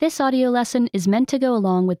This audio lesson is meant to go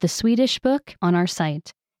along with the Swedish book on our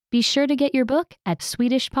site. Be sure to get your book at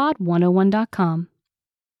swedishpod101.com.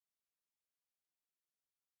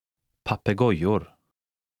 Papegojor.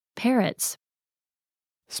 Parrots.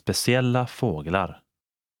 Speciella fåglar.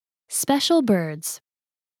 Special birds.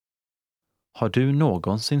 Har du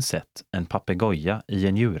någonsin sett en papegoja i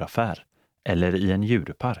en djuraffär eller i en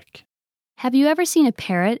djurpark? Have you ever seen a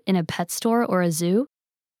parrot in a pet store or a zoo?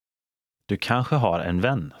 Du kanske har en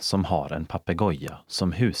vän som har en papegoja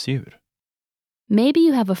som husdjur. Maybe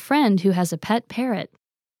you have a friend who has a pet parrot.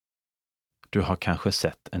 Du har kanske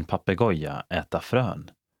sett en papegoja äta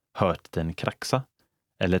frön, hört den kraxa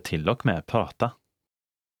eller till och med prata.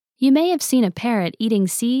 You may have seen a parrot eating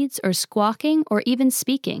seeds or squawking or even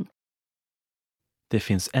speaking. Det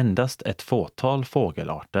finns endast ett fåtal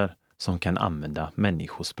fågelarter som kan använda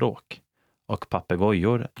människospråk, och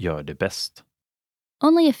papegojor gör det bäst.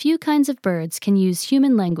 Only a few kinds of birds can use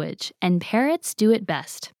human language, and parrots do it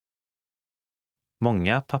best.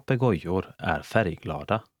 Många papegojor är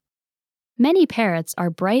färgglada. Many parrots are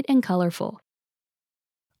bright and colorful.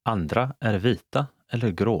 Andra är vita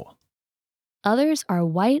eller grå. Others are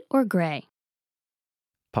white or gray.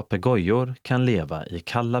 Papegojor kan leva i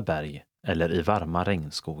kalla berg eller i varma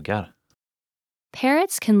regnskogar.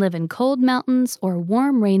 Parrots can live in cold mountains or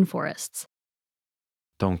warm rainforests.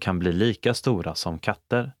 De kan bli lika stora som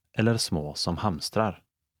katter eller små som hamstrar.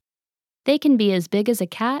 They can be as big as a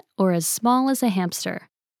cat or as small as a hamster.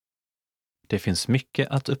 Det finns mycket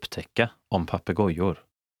att upptäcka om papegojor.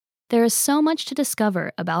 There is so much to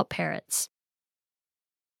discover about parrots.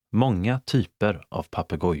 Många typer av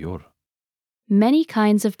papegojor. Many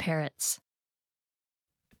kinds of parrots.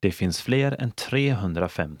 Det finns fler än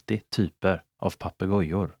 350 typer av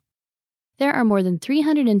papegojor. There are more than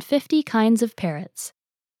 350 kinds of parrots.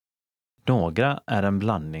 Några är en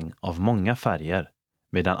blandning av många färger,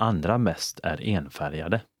 medan andra mest är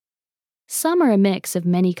enfärgade. Some are a mix of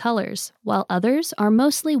many colors, while others are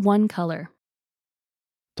mostly one color.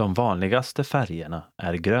 De vanligaste färgerna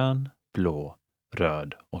är grön, blå,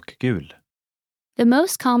 röd och gul. The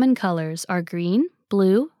most common colors are green,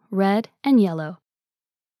 blue, red, and yellow.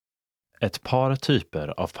 Ett par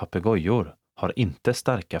typer av papegojor har inte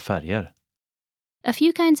starka färger. A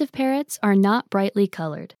few kinds of parrots are not brightly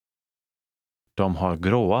colored. De har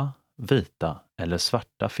gråa, vita eller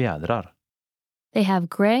svarta fjädrar. They have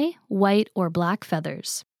gray, white, or black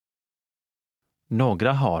feathers.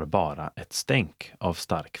 Några har bara ett stänk av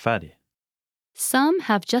stark färg. Some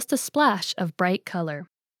have just a splash of bright color.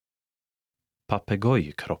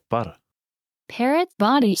 Papegojkroppar. Parrot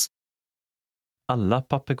bodies. Alla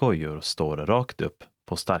papegojor står rakt upp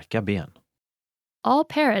på starka ben. All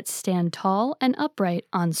parrots stand tall and upright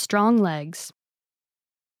on strong legs.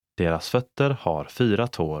 Deras fötter har 4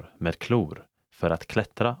 tår med klor för att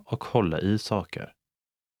klättra och hålla i saker.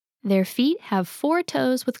 Their feet have 4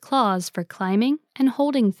 toes with claws for climbing and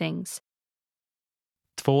holding things.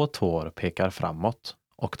 2 tår pekar framåt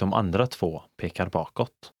och de andra 2 pekar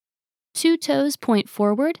bakåt. 2 toes point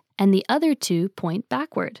forward and the other 2 point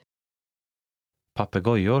backward.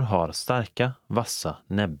 Papegojor har starka, vassa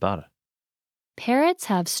näbbar. Parrots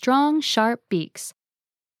have strong, sharp beaks.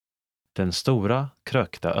 Den stora,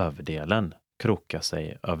 krökta överdelen krokar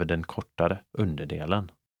sig över den kortare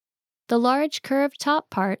underdelen. The large, curved top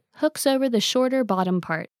part hooks over the shorter bottom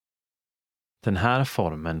part. Den här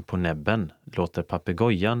formen på näbben låter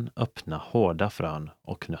papegojan öppna hårda frön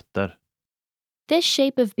och nötter. This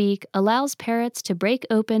shape of beak allows parrots to break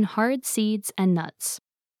open hard seeds and nuts.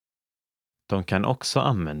 De kan också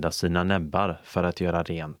använda sina näbbar för att göra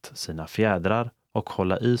rent sina fjädrar och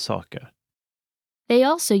hålla i saker. They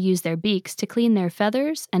also use their beaks to clean their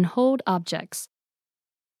feathers and hold objects.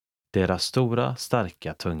 Deras stora,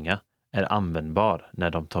 starka tunga är användbar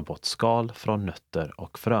när de tar bort skal från nötter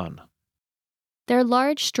och frön. Their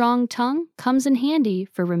large, strong tongue comes in handy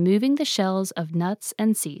for removing the shells of nuts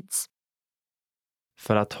and seeds.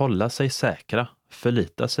 För att hålla sig säkra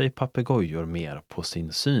förlitar sig papegojor mer på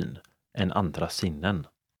sin syn än andra sinnen.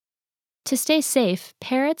 To stay safe,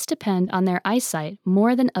 parrots depend on their eyesight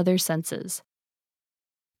more than other senses.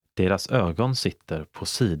 Deras ögon sitter på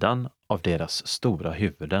sidan av deras stora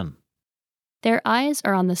huvuden. Their eyes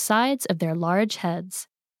are on the sides of their large heads.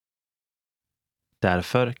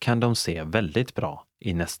 Därför kan de se väldigt bra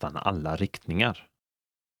i nästan alla riktningar.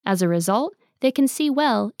 As a result, they can see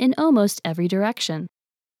well in almost every direction.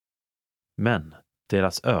 Men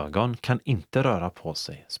deras ögon kan inte röra på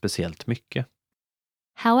sig speciellt mycket.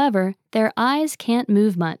 However, their eyes can't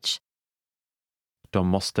move much. De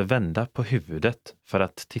måste vända på huvudet för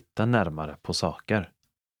att titta närmare på saker.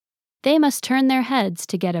 They must turn their heads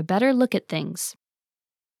to get a better look at things.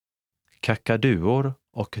 Kakaduor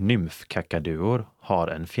och nymfkakaduor har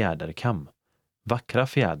en fjäderkam. Vackra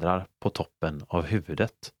fjädrar på toppen av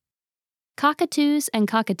huvudet. Cockatoos and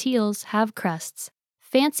cockatiels have crests,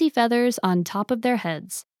 fancy feathers on top of their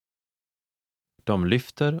heads. De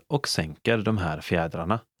lyfter och sänker de här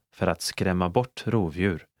fjädrarna för att skrämma bort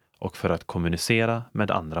rovdjur och för att kommunicera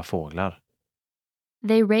med andra fåglar.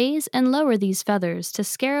 They raise and lower these feathers to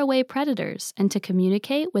scare away predators and to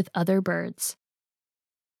communicate with other birds.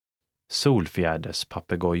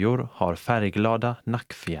 Solfjäderspapegojor har färgglada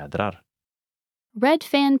nackfjädrar. Red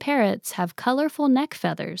fan parrots have colorful neck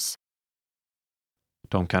feathers.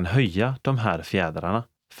 De kan höja de här fjädrarna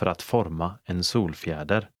för att forma en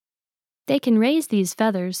solfjäder. They can raise these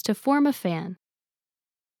feathers to form a fan.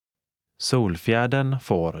 Solfjädern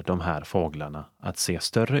får de här fåglarna att se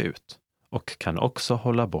större ut och kan också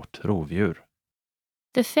hålla bort rovdjur.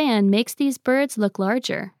 The fan makes these birds look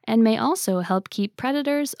larger and may also help keep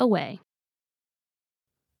predators away.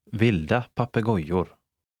 Vilda papegojor.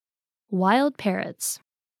 Wild parrots.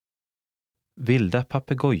 Vilda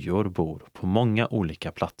papegojor bor på många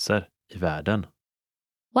olika platser i världen.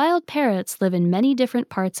 Wild parrots live in many different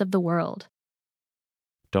parts of the world.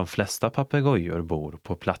 De flesta papegojor bor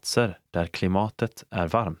på platser där klimatet är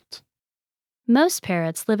varmt. Most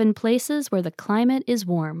parrots live in places where the climate is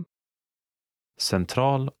warm.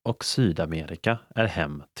 Central- och Sydamerika är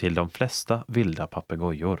hem till de flesta vilda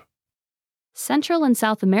papegojor. Central and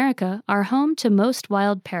South America are home to most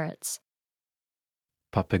wild parrots.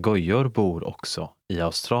 Papegojor bor också i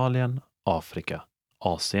Australien, Afrika,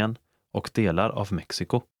 Asien och delar av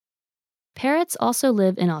Mexiko. Parrots also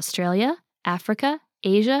live in Australia, Africa,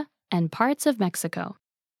 Asia, and parts of Mexico.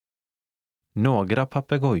 Några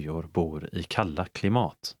papegojor bor i kalla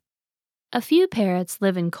klimat. A few parrots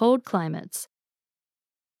live in cold climates.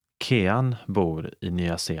 Kean bor i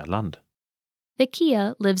Nya Zeeland. The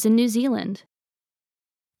kea lives in New Zealand.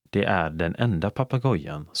 Det är den enda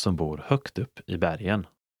papegojan som bor högt upp i bergen.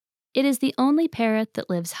 It is the only parrot that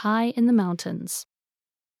lives high in the mountains.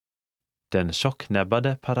 Den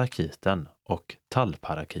tjocknäbbade parakiten och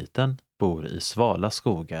tallparakiten bor i svala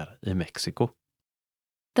skogar i Mexiko.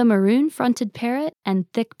 The maroon-fronted parrot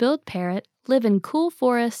and thick-billed parrot live in cool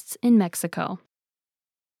forests in Mexico.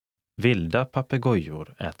 Vilda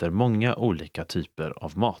papegojor äter många olika typer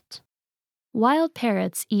av mat. Wild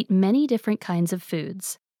parrots eat many different kinds of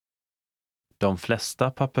foods. De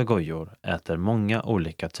flesta papegojor äter många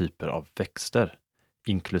olika typer av växter,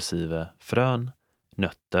 inklusive frön,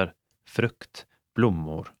 nötter, frukt,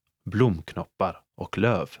 blommor, blomknoppar och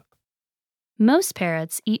löv. Most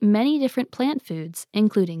parrots eat many different plant foods,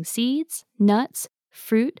 including seeds, nuts,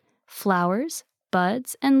 fruit, flowers,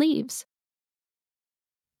 buds, and leaves.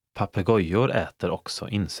 Papegojor äter också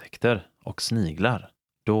insekter och sniglar,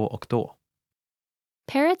 då och då.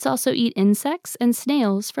 Parrots also eat insects and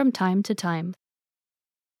snails from time to time.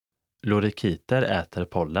 Lorikiter äter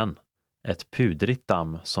pollen, ett pudrigt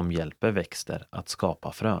damm som hjälper växter att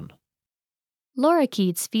skapa frön.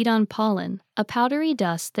 Lorikeets feed on pollen, a powdery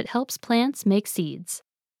dust that helps plants make seeds.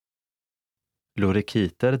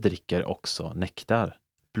 Lorikiter dricker också nektar,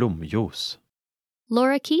 blomjuice.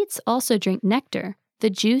 Lorikeets also drink nectar, the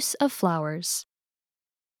juice of flowers.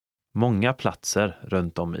 Många platser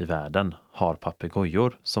runt om i världen har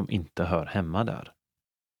papegojor som inte hör hemma där.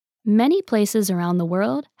 Many places around the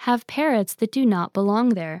world have parrots that do not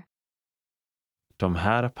belong there. De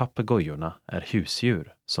här papegojorna är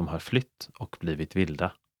husdjur som har flytt och blivit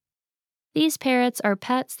vilda. These parrots are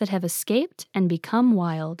pets that have escaped and become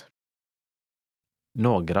wild.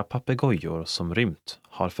 Några papegojor som rymt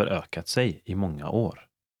har förökat sig i många år.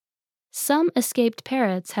 Some escaped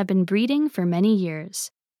parrots have been breeding for many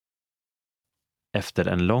years. Efter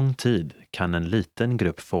en lång tid kan en liten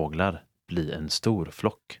grupp fåglar bli en stor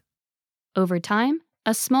flock. Over time,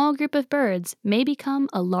 a small group of birds may become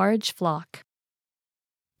a large flock.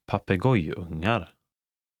 Papegojungar.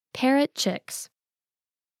 Parrot chicks.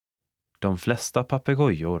 De flesta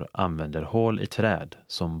papegojor använder hål i träd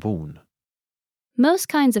som bon.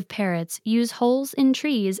 Most kinds of parrots use holes in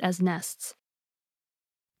trees as nests.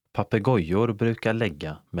 Papegojor brukar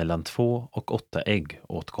lägga mellan 2 och 8 ägg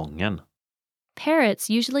åt gången. Parrots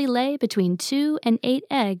usually lay between 2 and 8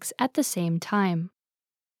 eggs at the same time.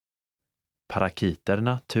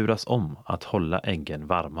 Parakiterna turas om att hålla äggen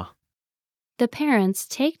varma. The parents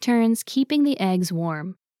take turns keeping the eggs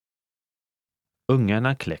warm.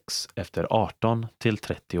 Ungarna kläcks efter 18 till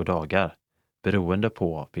 30 dagar, beroende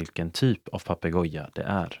på vilken typ av papegoja det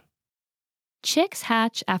är. Chicks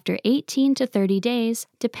hatch after 18 to 30 days,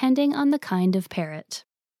 depending on the kind of parrot.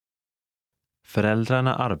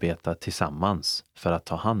 Föräldrarna arbetar tillsammans för att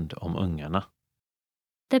ta hand om ungarna.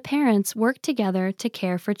 the parents work together to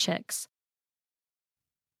care for chicks.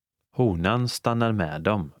 Honan stannar med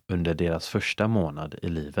dem under deras första månad i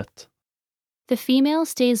livet. The female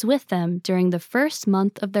stays with them during the first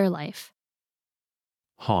month of their life.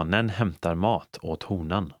 Hanen hämtar mat åt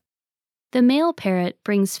honan. The male parrot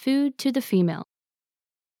brings food to the female.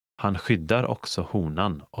 Han skyddar också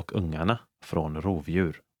honan och ungarna från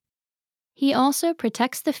rovdjur. He also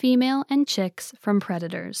protects the female and chicks from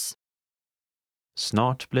predators.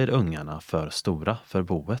 Snart blir ungarna för stora för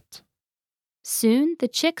boet. Soon, the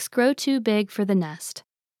chicks grow too big for the nest.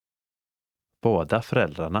 Båda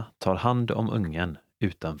föräldrarna tar hand om ungen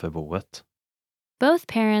utanför boet. Both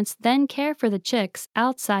parents then care for the chicks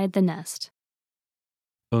outside the nest.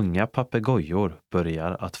 Unga papegojor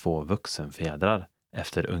börjar att få vuxenfjädrar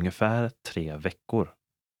efter ungefär 3 veckor.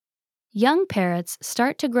 Young parrots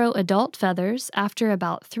start to grow adult feathers after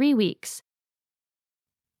about 3 weeks.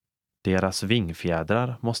 Deras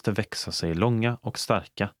vingfjädrar måste växa sig långa och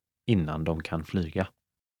starka innan de kan flyga.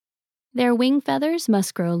 Their wing feathers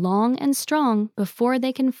must grow long and strong before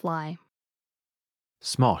they can fly.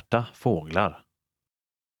 Smarta fåglar.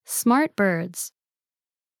 Smart birds.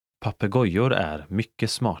 Papegojor är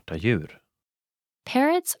mycket smarta djur.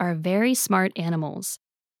 Parrots are very smart animals.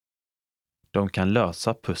 De kan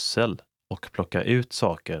lösa pussel och plocka ut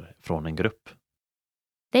saker från en grupp.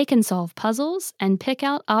 They can solve puzzles and pick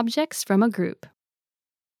out objects from a group.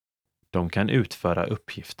 De kan utföra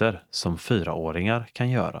uppgifter som 4-åringar kan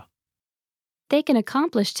göra. They can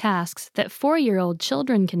accomplish tasks that 4-year-old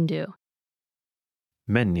children can do.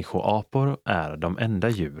 Människoapor är de enda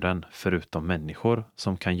djuren förutom människor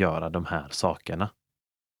som kan göra de här sakerna.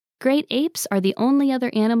 Great apes are the only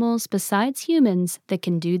other animals besides humans that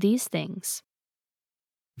can do these things.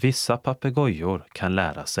 Vissa papegojor kan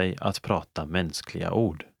lära sig att prata mänskliga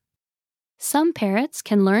ord. Some parrots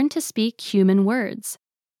can learn to speak human words.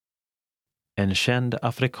 En känd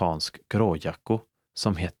afrikansk gråjacko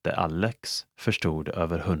som hette Alex förstod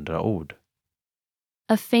över 100 ord.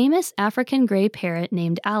 A famous African gray parrot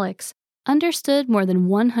named Alex understood more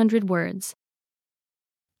than 100 words.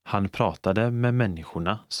 Han pratade med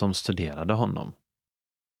människorna som studerade honom.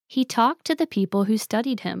 He talked to the people who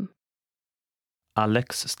studied him.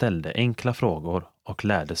 Alex ställde enkla frågor och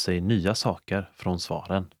lärde sig nya saker från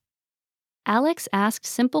svaren. Alex asked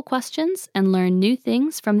simple questions and learned new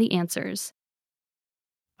things from the answers.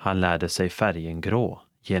 Han lärde sig färgen grå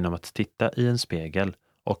genom att titta i en spegel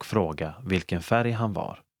och fråga vilken färg han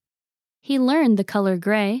var. He learned the color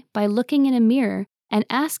gray by looking in a mirror and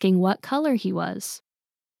asking what color he was.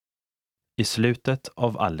 I slutet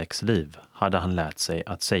av Alex liv hade han lärt sig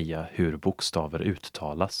att säga hur bokstäver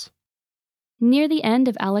uttalas. Near the end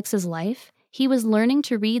of Alex's life, he was learning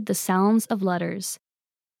to read the sounds of letters.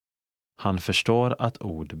 Han förstår att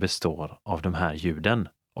ord består av de här ljuden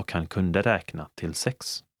och han kunde räkna till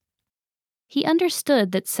 6. He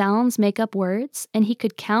understood that sounds make up words and he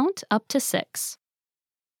could count up to 6.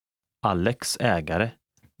 Alex ägare,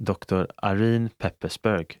 Dr. Irene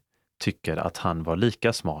Peppersberg, tycker att han var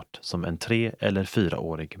lika smart som en 3- eller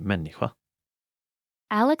 4-årig människa.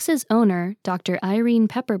 Alex's owner, Dr. Irene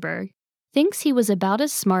Pepperberg, thinks he was about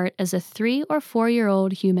as smart as a 3- or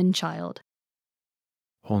 4-year-old human child.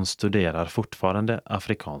 Hon studerar fortfarande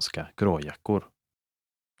afrikanska gråjackor.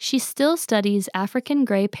 She still studies African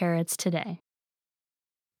gray parrots today.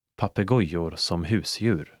 Papegojor som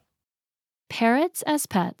husdjur. Parrots as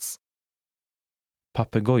pets.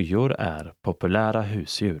 Papegojor är populära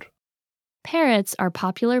husdjur. Parrots are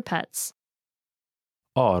popular pets.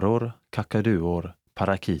 Aror, kakaduor,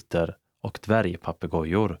 parakiter och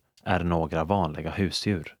dvärgpapegojor är några vanliga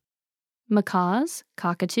husdjur. Macaws,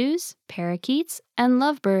 cockatoos, parakeets, and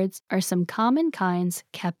lovebirds are some common kinds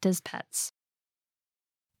kept as pets.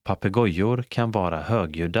 Papegojor kan vara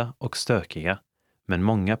högljudda och stökiga, men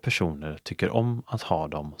många personer tycker om att ha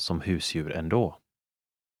dem som husdjur ändå.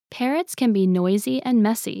 Parrots can be noisy and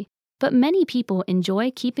messy, but many people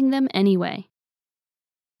enjoy keeping them anyway.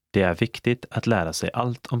 Det är viktigt att lära sig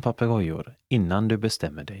allt om papegojor innan du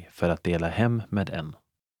bestämmer dig för att dela hem med en.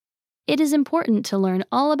 It is important to learn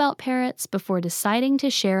all about parrots before deciding to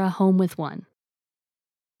share a home with one.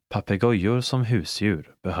 Papegojor som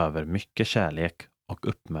husdjur behöver mycket kärlek och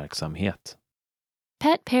uppmärksamhet.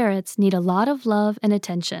 Pet parrots need a lot of love and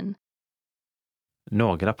attention.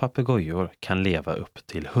 Några papegojor kan leva upp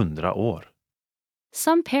till 100 år.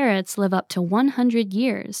 Some parrots live up to 100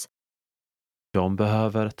 years. De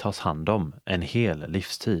behöver tas hand om en hel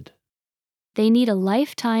livstid. They need a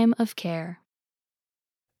lifetime of care.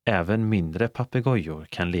 Även mindre papegojor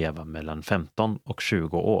kan leva mellan 15 och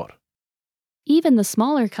 20 år. Even the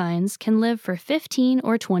smaller kinds can live for 15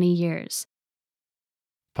 or 20 years.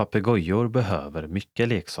 Papegojor behöver mycket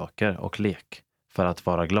leksaker och lek för att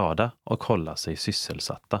vara glada och hålla sig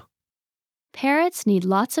sysselsatta. Parrots need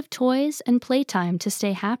lots of toys and playtime to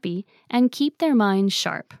stay happy and keep their minds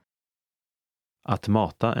sharp. Att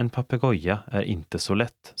mata en papegoja är inte så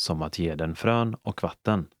lätt som att ge den frön och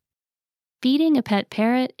vatten. Feeding a pet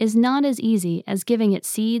parrot is not as easy as giving it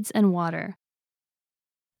seeds and water.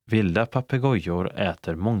 Vilda papegojor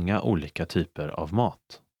äter många olika typer av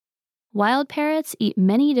mat. Wild parrots eat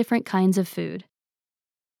many different kinds of food.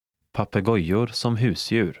 Papegojor som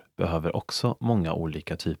husdjur behöver också många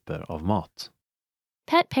olika typer av mat.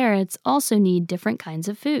 Pet parrots also need different kinds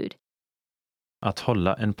of food. Att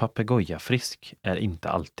hålla en papegoja frisk är inte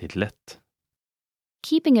alltid lätt.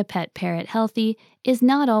 Keeping a pet parrot healthy is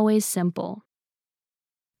not always simple.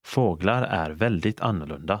 Fåglar är väldigt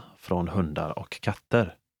annorlunda från hundar och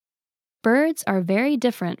katter. Birds are very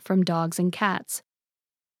different from dogs and cats.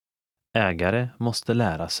 Ägare måste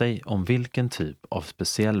lära sig om vilken typ av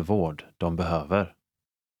speciell vård de behöver.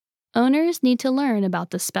 Owners need to learn about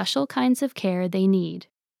the special kinds of care they need.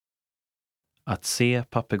 Att se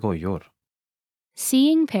papegojor.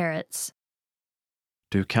 Seeing parrots.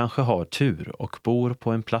 Du kanske har tur och bor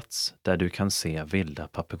på en plats där du kan se vilda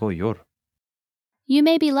papegojor. You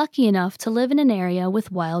may be lucky enough to live in an area with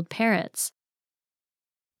wild parrots.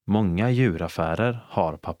 Många djuraffärer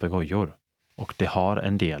har papegojor och det har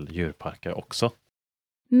en del djurparker också.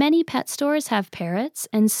 Many pet stores have parrots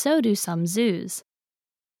and so do some zoos.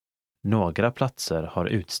 Några platser har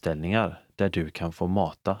utställningar där du kan få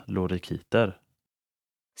mata lorikiter.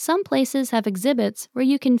 Some places have exhibits where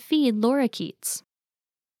you can feed lorikeets.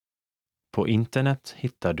 På internet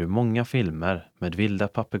hittar du många filmer med vilda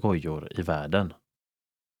papegojor i världen.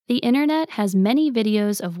 The internet has many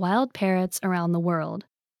videos of wild parrots around the world.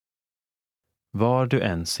 Var du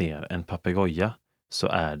än ser en papegoja så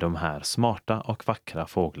är de här smarta och vackra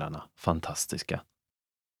fåglarna fantastiska.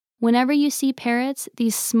 Whenever you see parrots,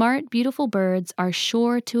 these smart, beautiful birds are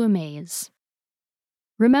sure to amaze.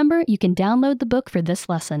 Remember, you can download the book for this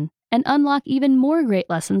lesson and unlock even more great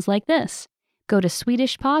lessons like this. Go to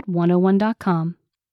SwedishPod101.com.